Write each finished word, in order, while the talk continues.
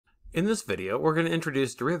In this video, we're going to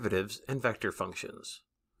introduce derivatives and vector functions.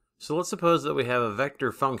 So let's suppose that we have a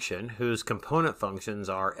vector function whose component functions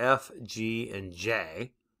are f, g, and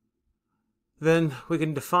j. Then we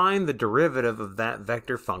can define the derivative of that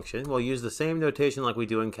vector function. We'll use the same notation like we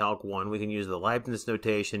do in Calc 1. We can use the Leibniz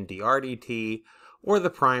notation dr dt or the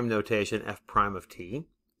prime notation f prime of t,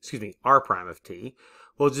 r prime of t.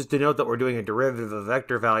 We'll just denote that we're doing a derivative of a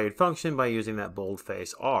vector valued function by using that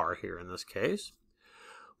boldface r here in this case.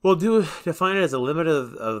 We'll define it as a limit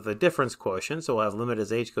of the difference quotient, so we'll have limit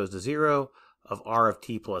as h goes to 0 of r of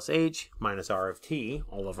t plus h minus r of t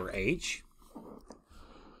all over h.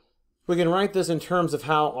 We can write this in terms of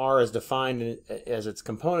how r is defined as its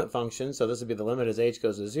component function, so this would be the limit as h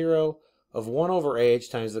goes to 0 of 1 over h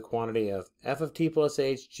times the quantity of f of t plus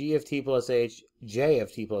h, g of t plus h, j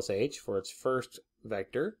of t plus h for its first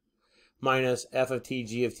vector, minus f of t,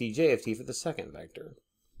 g of t, j of t for the second vector.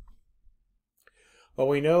 Well,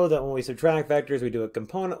 we know that when we subtract vectors, we do it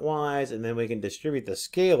component-wise, and then we can distribute the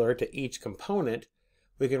scalar to each component.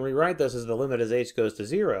 We can rewrite this as the limit as h goes to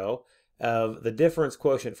 0 of the difference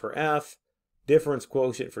quotient for f, difference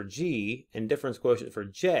quotient for g, and difference quotient for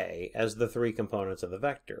j as the three components of the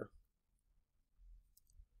vector.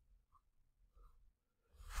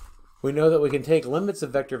 We know that we can take limits of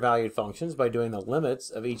vector-valued functions by doing the limits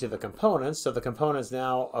of each of the components. So the components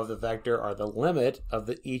now of the vector are the limit of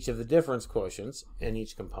each of the difference quotients in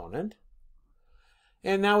each component.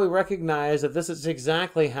 And now we recognize that this is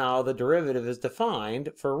exactly how the derivative is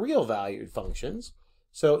defined for real-valued functions.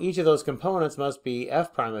 So each of those components must be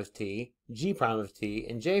f prime of t, g prime of t,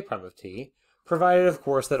 and j prime of t, provided, of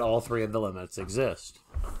course, that all three of the limits exist.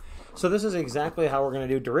 So this is exactly how we're going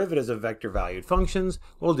to do derivatives of vector-valued functions.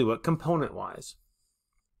 We'll do it component-wise.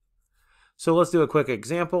 So let's do a quick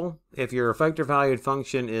example. If your vector-valued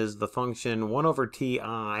function is the function 1 over ti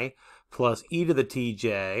plus e to the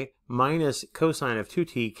tj minus cosine of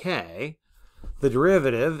 2tk, the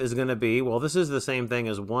derivative is going to be, well, this is the same thing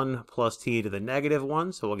as 1 plus t to the negative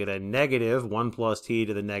 1, so we'll get a negative 1 plus t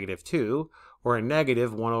to the negative 2, or a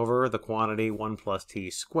negative 1 over the quantity 1 plus t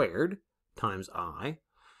squared times I.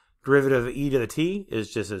 Derivative of e to the t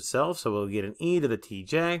is just itself, so we'll get an e to the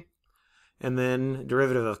tj. And then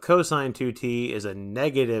derivative of cosine 2t is a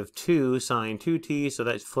negative 2 sine 2t, so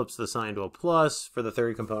that flips the sign to a plus for the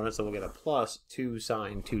third component, so we'll get a plus 2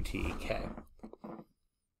 sine 2tk.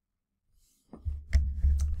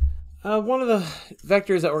 One of the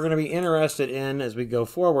vectors that we're going to be interested in as we go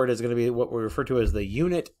forward is going to be what we refer to as the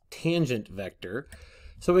unit tangent vector.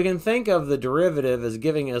 So we can think of the derivative as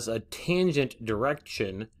giving us a tangent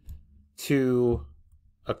direction to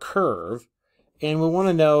a curve, and we want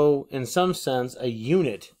to know, in some sense, a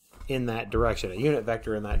unit in that direction, a unit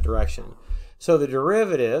vector in that direction. So the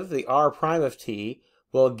derivative, the r prime of t,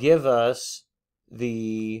 will give us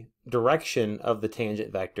the direction of the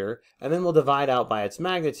tangent vector, and then we'll divide out by its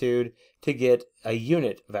magnitude to get a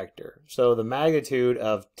unit vector. So the magnitude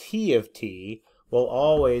of t will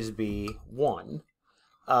always be 1.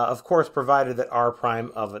 Of course, provided that r prime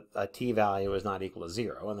of a t value is not equal to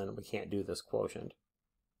 0, and then we can't do this quotient.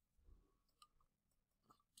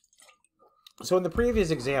 So in the previous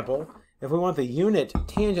example, if we want the unit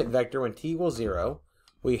tangent vector when t equals 0,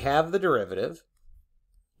 we have the derivative.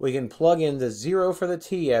 We can plug in the 0 for the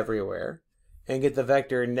t everywhere and get the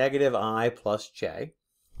vector negative I plus j.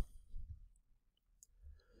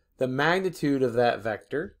 The magnitude of that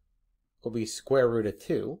vector will be square root of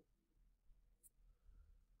 2.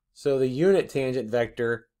 So the unit tangent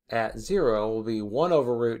vector at 0 will be 1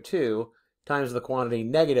 over root 2 times the quantity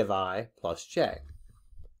negative I plus j.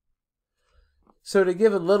 So to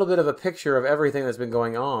give a little bit of a picture of everything that's been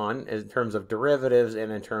going on in terms of derivatives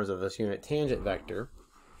and in terms of this unit tangent vector.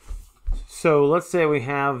 So let's say we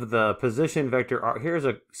have the position vector r. Here's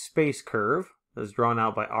a space curve that's drawn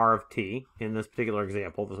out by r of t. In this particular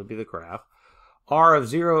example, this would be the graph. R of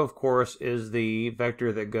 0, of course, is the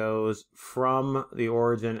vector that goes from the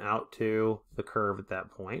origin out to the curve at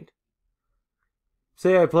that point.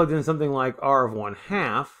 Say I plugged in something like r of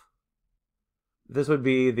 1/2. This would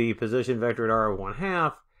be the position vector at r of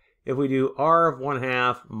 1/2. If we do r of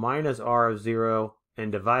 1/2 minus r of 0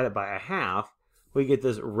 and divide it by 1/2, we get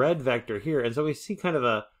this red vector here. And so we see kind of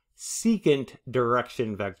a secant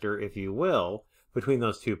direction vector, if you will, between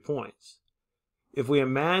those 2 points. If we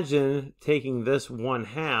imagine taking this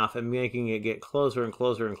 1/2 and making it get closer and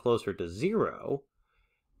closer and closer to 0,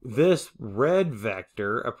 this red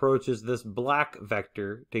vector approaches this black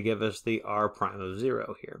vector to give us the r prime of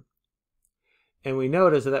 0 here. And we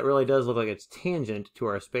notice that really does look like it's tangent to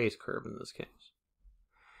our space curve in this case.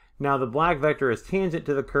 Now the black vector is tangent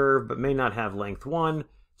to the curve but may not have length 1,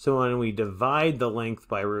 So when we divide the length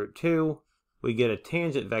by root 2, we get a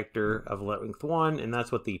tangent vector of length 1, and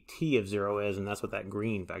that's what the t of 0 is, and that's what that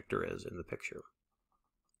green vector is in the picture.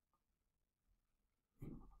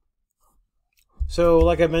 So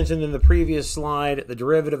like I mentioned in the previous slide, the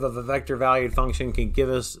derivative of a vector valued function can give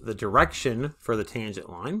us the direction for the tangent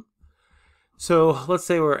line. So let's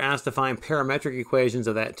say we're asked to find parametric equations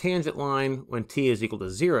of that tangent line when t is equal to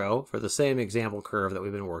 0 for the same example curve that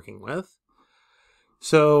we've been working with.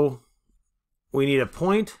 So we need a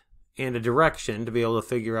point and a direction to be able to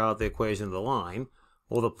figure out the equation of the line.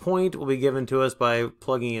 Well, the point will be given to us by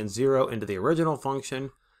plugging in 0 into the original function.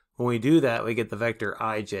 When we do that, we get the vector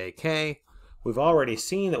ijk. We've already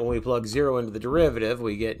seen that when we plug 0 into the derivative,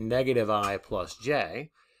 we get negative I plus j.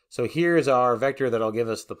 So here's our vector that'll give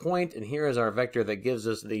us the point, and here is our vector that gives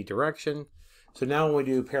us the direction. So now when we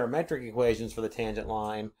do parametric equations for the tangent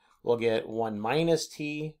line, we'll get 1 minus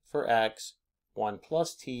t for x, 1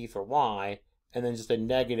 plus t for y, and then just a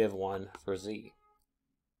negative 1 for z.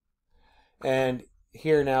 And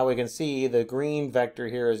here now we can see the green vector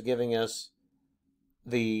here is giving us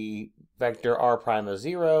the vector r prime of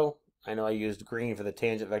 0. I know I used green for the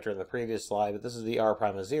tangent vector in the previous slide, but this is the r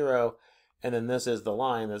prime of 0, and then this is the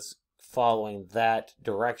line that's following that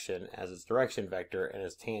direction as its direction vector and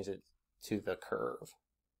its tangent to the curve.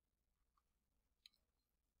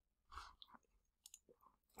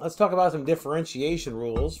 Let's talk about some differentiation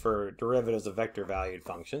rules for derivatives of vector valued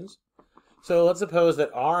functions. So let's suppose that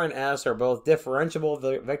r and s are both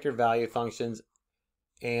differentiable vector valued functions,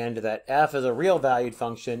 and that f is a real valued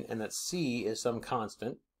function and that c is some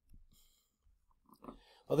constant.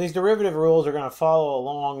 Well, these derivative rules are going to follow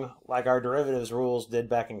along like our derivatives rules did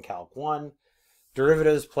back in Calc 1.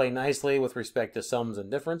 Derivatives play nicely with respect to sums and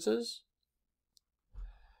differences.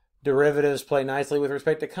 Derivatives play nicely with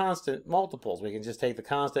respect to constant multiples. We can just take the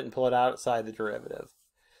constant and pull it outside the derivative.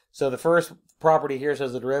 So the first property here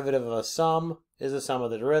says the derivative of a sum is the sum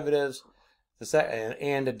of the derivatives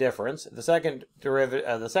and a difference. The second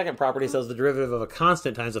property says the derivative of a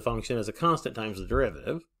constant times a function is a constant times the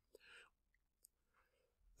derivative.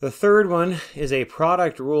 The third one is a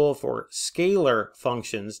product rule for scalar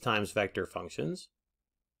functions times vector functions.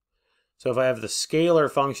 So if I have the scalar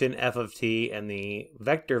function f of t and the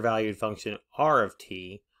vector valued function r of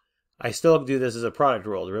t, I still do this as a product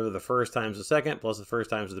rule. Derivative of the first times the second plus the first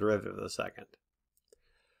times the derivative of the second.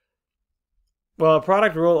 Well, a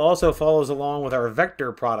product rule also follows along with our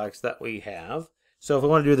vector products that we have. So if we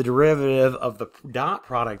want to do the derivative of the dot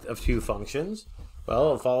product of two functions,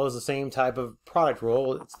 well, it follows the same type of product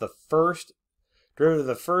rule. It's the first derivative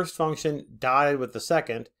of the first function dotted with the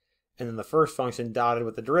second, and then the first function dotted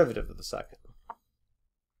with the derivative of the second.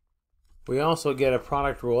 We also get a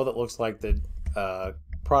product rule that looks like the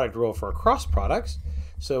product rule for cross products.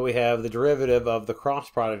 So we have the derivative of the cross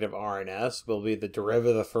product of r and s will be the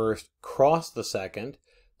derivative of the first cross the second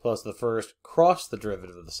plus the first cross the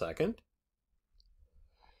derivative of the second.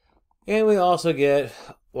 And we also get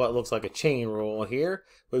what looks like a chain rule here.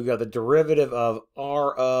 We've got the derivative of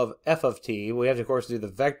r of f of t. We have to, of course, do the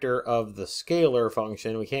vector of the scalar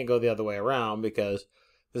function. We can't go the other way around because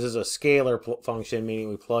this is a scalar function, meaning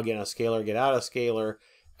we plug in a scalar, get out a scalar.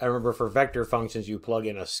 I remember for vector functions, you plug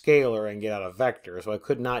in a scalar and get out a vector. So I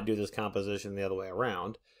could not do this composition the other way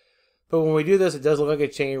around. But when we do this, it does look like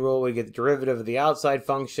a chain rule. We get the derivative of the outside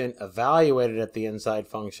function evaluated at the inside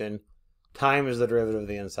function times the derivative of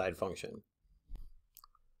the inside function.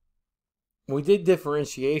 When we did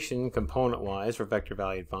differentiation component-wise for vector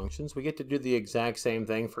valued functions, we get to do the exact same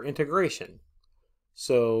thing for integration.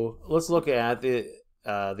 So let's look at the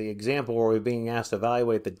example where we're being asked to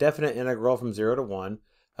evaluate the definite integral from 0 to 1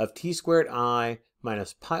 of t squared I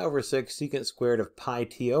minus pi over 6 secant squared of pi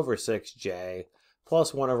t over 6j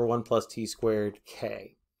plus 1 over 1 plus t squared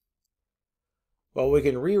k. Well, we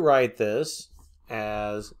can rewrite this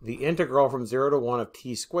as the integral from 0 to 1 of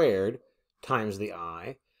t squared times the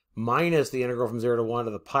I minus the integral from 0 to 1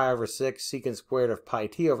 of the pi over 6 secant squared of pi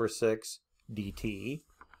t over 6 dt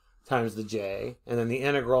times the j, and then the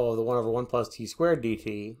integral of the 1 over 1 plus t squared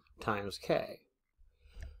dt times k.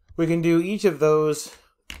 We can do each of those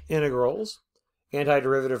integrals.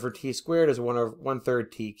 Antiderivative for t squared is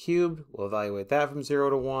 1/3 t cubed. We'll evaluate that from 0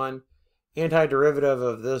 to 1. Antiderivative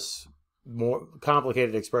of this more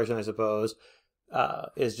complicated expression, I suppose,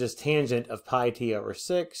 is just tangent of pi t over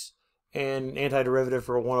 6. And antiderivative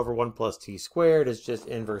for 1 over 1 plus t squared is just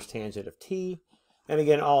inverse tangent of t. And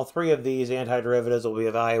again, all three of these antiderivatives will be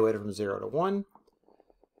evaluated from 0 to 1.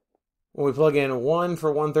 When we plug in 1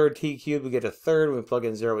 for 1/3 t cubed, we get a third. When we plug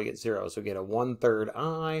in 0, we get 0. So we get a 1/3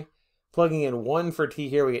 I. Plugging in 1 for t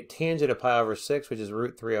here, we get tangent of pi over 6, which is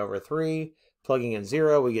root 3 over 3, Plugging in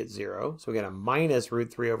 0, we get 0. So we get a minus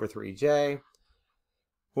root 3 over 3j.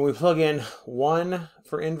 When we plug in 1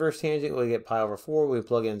 for inverse tangent, we get pi over 4. When we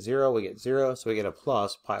plug in 0, we get 0. So we get a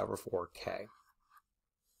plus pi over 4k.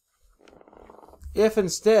 If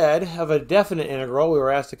instead of a definite integral, we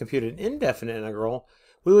were asked to compute an indefinite integral,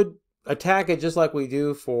 we would attack it just like we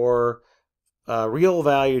do for real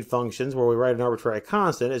valued functions where we write an arbitrary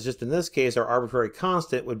constant. It's just in this case, our arbitrary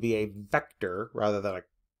constant would be a vector rather than a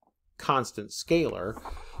constant scalar.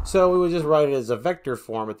 So we would just write it as a vector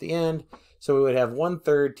form at the end. So we would have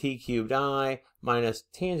 1/3 t cubed I minus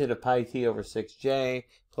tangent of pi t over 6j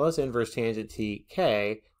plus inverse tangent t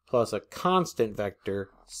k plus a constant vector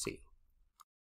c.